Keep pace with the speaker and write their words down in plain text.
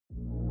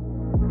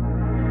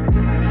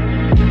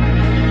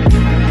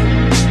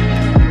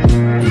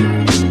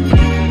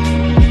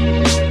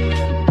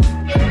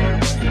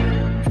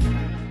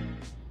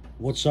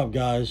What's up,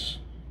 guys?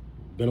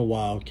 Been a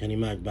while. Kenny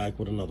Mac back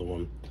with another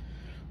one.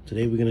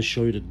 Today we're gonna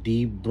show you the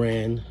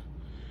dbrand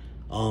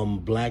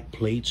black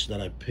plates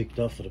that I picked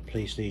up for the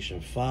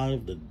PlayStation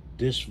 5, the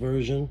disc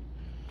version.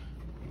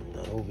 Bring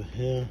that over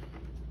here.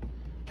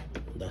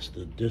 That's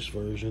the disc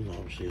version.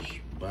 Obviously it's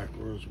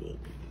backwards, but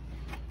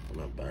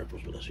well, not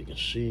backwards, but as you can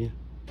see.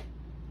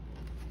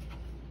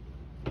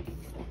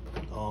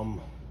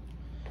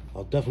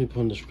 I'll definitely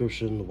put in the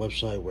description the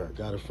website where I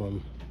got it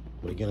from.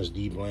 But again, it's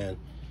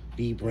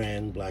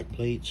dbrand black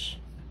plates.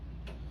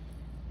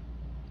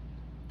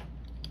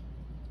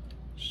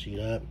 See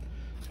that?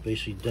 It's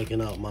basically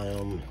decking out my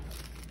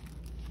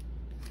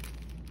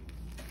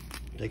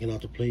decking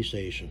out the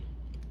PlayStation.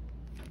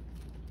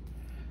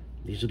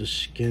 These are the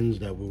skins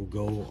that will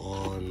go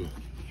on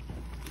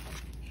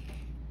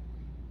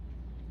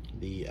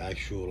the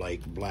actual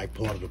like black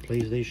part of the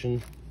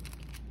PlayStation.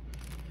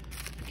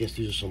 I guess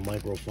these are some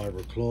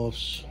microfiber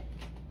cloths.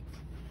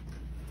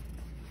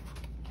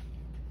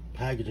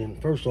 Packaging.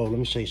 First of all, let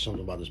me say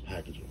something about this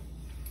packaging.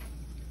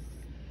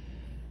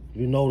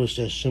 You notice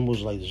there's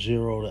symbols like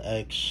 0 to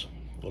X,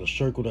 or the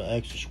circle to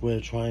X, the square,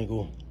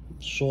 triangle,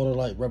 sort of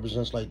like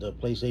represents like the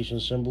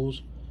PlayStation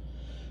symbols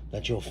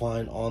that you'll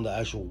find on the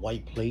actual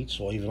white plates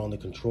or even on the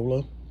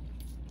controller,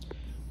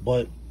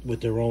 but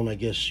with their own, I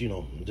guess, you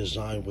know,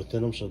 design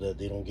within them so that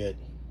they don't get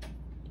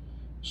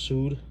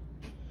sued.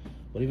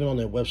 But even on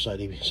their website,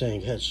 they be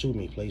saying, "Hey, sue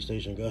me,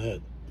 PlayStation, go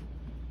ahead."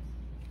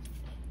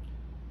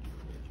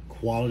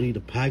 Quality, the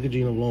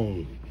packaging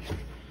alone,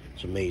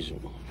 it's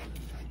amazing.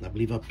 I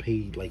believe I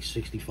paid like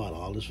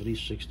 $65 for these,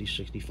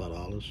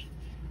 $65.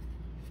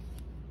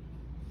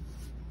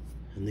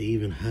 And they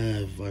even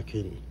have,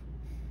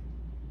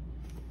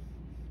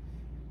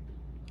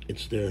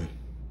 it's their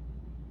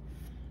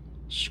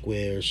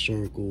square,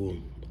 circle,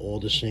 all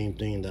the same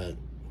thing that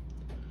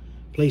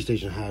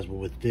PlayStation has, but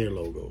with their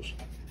logos.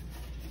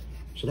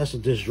 So that's the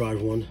disc drive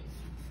one.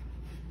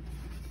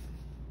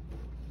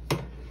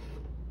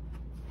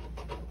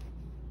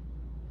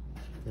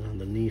 And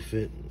underneath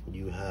it,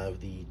 you have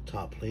the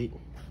top plate.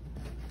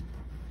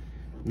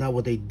 Now,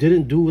 what they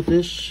didn't do with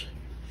this,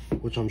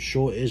 which I'm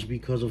sure is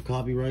because of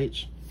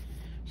copyrights,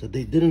 is that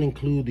they didn't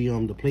include the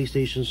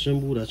PlayStation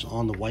symbol that's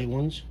on the white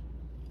ones.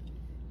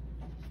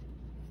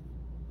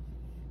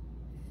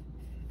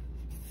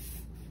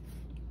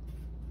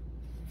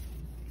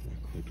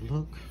 A quick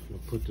look. I'm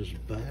gonna put this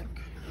back.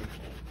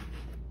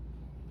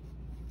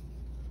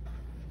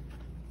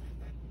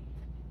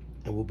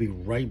 And we'll be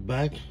right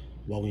back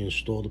while we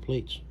install the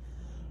plates.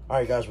 All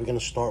right, guys, we're gonna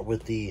start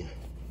with the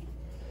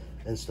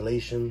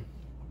installation.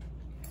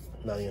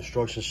 Now the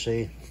instructions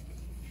say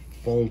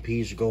foam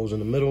piece goes in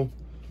the middle.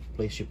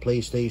 Place your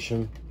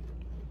PlayStation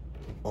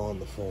on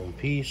the foam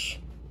piece.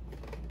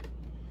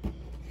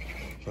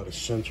 Try to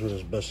center it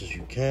as best as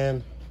you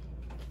can.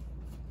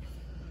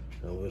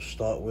 And we'll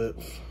start with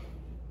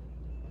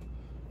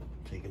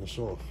taking this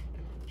off.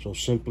 So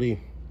simply,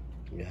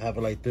 you have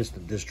it like this. The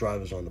disc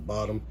drive is on the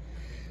bottom.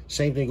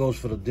 Same thing goes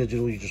for the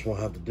digital. You just won't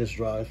have the disc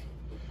drive.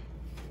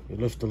 You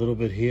lift a little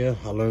bit here.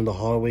 I learned the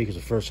hard way because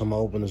the first time I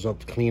opened this up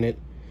to clean it,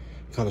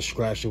 kind of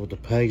scratched it with the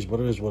pegs,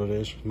 but it is what it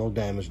is. No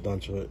damage done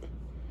to it.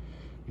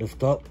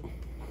 Lift up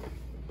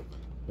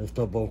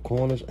both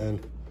corners,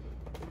 and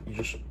you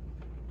just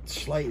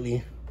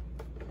slightly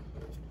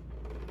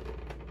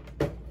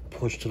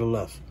push to the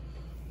left.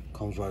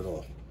 Comes right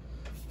off.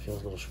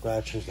 Feels little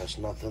scratches. That's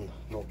nothing.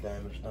 No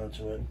damage done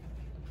to it.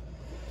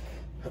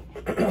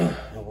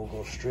 And we'll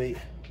go straight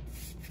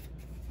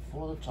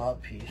for the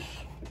top piece.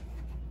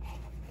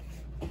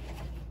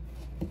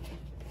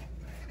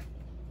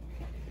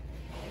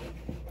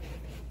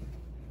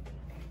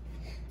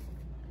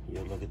 You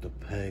look at the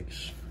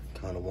pegs,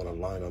 kind of want to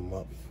line them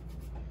up.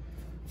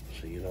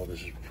 So you know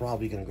this is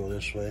probably going to go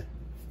this way.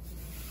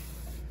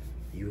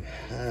 You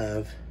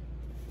have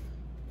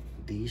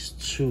these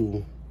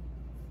two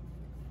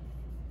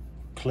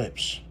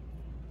clips.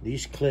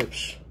 These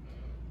clips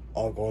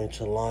are going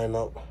to line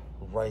up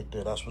right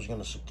there. That's what's going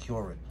to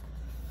secure it.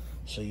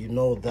 So you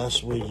know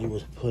that's where you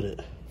would put it.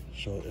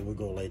 So it would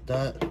go like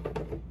that.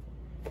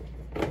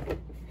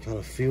 Kind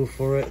of feel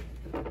for it.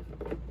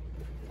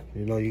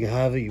 You know, you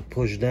have it. You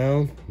push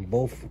down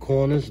both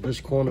corners,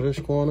 this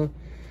corner,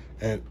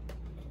 and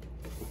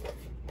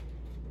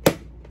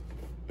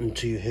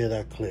until you hear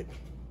that click.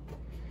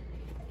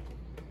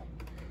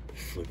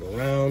 Flip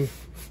around.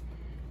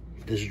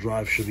 This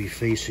drive should be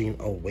facing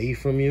away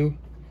from you.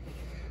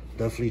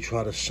 Definitely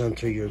try to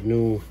center your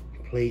new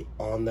plate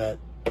on that,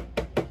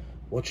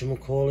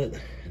 whatchamacallit.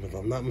 And if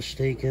I'm not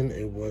mistaken,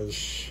 it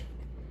was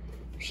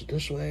it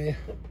this way?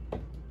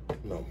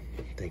 No,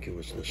 I think it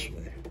was this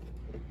way.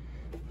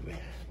 Wait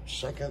a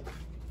second.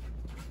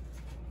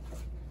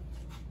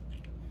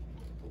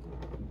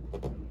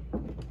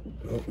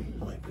 Nope,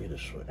 might be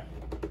this way.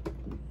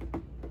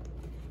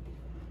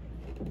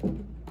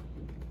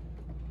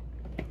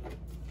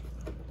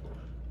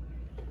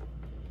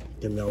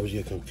 Get me always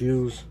get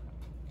confused.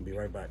 Be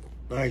right back.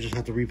 I just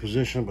have to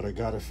reposition, but I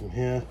got it from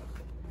here.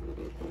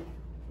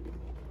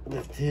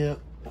 Lift here.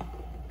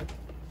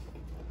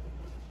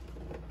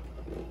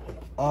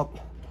 up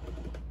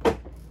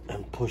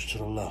and push to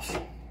the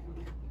left.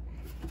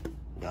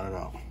 Got it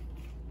out.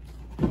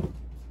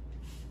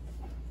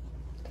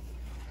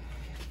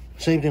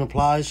 Same thing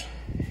applies.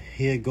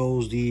 Here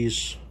goes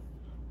these,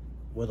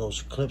 where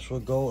those clips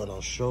would go, and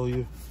I'll show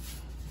you.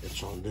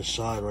 It's on this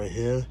side right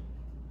here.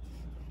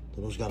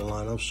 Those gotta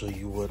line up, so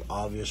you would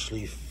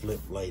obviously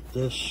flip like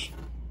this.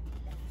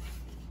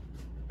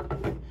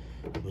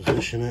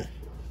 Position it.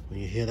 When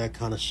you hear that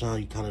kind of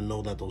sound, you kind of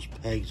know that those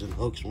pegs and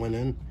hooks went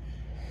in.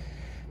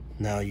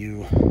 Now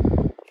you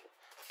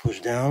push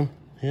down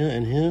here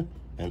and here,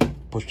 and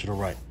push to the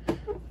right.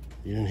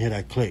 You didn't hear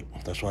that click.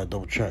 That's why I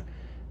double check.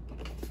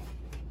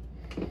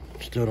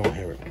 Still don't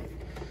hear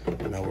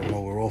it. Now we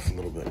know we're off a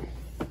little bit.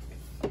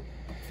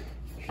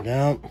 Push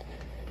down.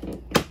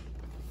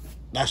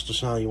 That's the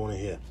sound you want to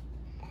hear.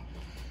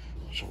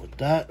 So with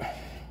that,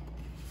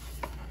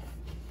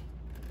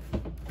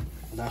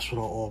 that's what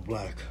our all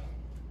black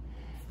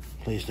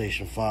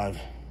PlayStation 5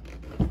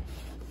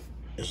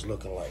 is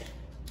looking like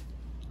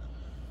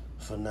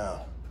for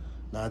now.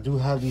 Now I do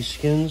have these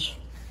skins.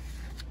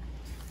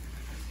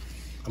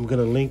 I'm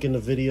gonna link in the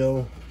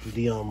video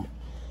the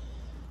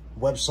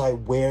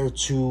website where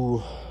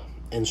to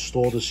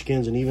install the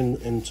skins, and even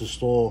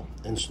install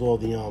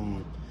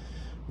the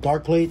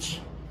Darkplates.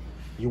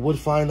 You would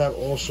find that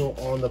also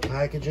on the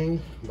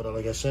packaging, but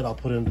like I said, I'll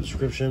put it in the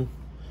description.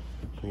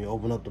 So you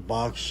open up the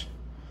box,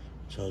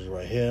 it tells you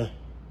right here.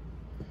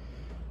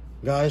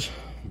 Guys,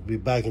 we'll be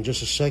back in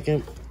just a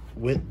second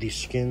with the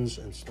skins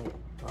installed.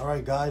 All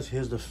right, guys,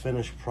 here's the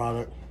finished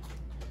product.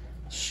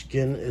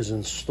 Skin is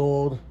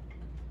installed.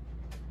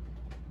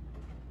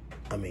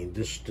 I mean,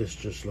 this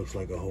just looks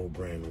like a whole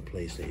brand new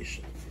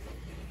PlayStation.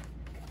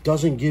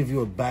 Doesn't give you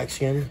a back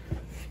skin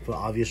for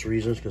obvious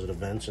reasons because of the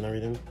vents and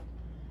everything.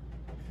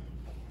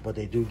 But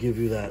they do give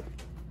you that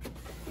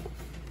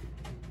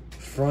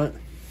front,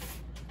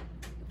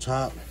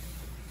 top,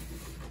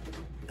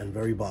 and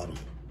very bottom.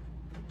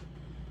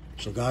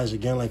 So guys,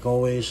 again, like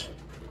always,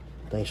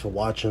 thanks for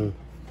watching.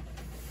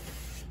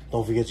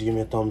 Don't forget to give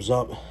me a thumbs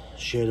up,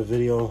 share the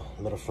video,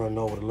 let a friend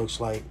know what it looks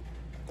like.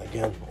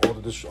 Again,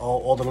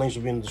 all the links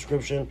will be in the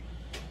description.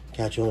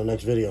 Catch you on the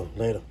next video.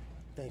 Later.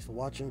 Thanks for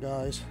watching,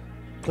 guys.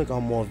 Click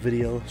on more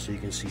video so you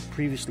can see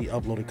previously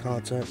uploaded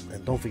content.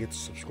 And don't forget to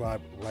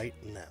subscribe right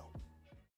now.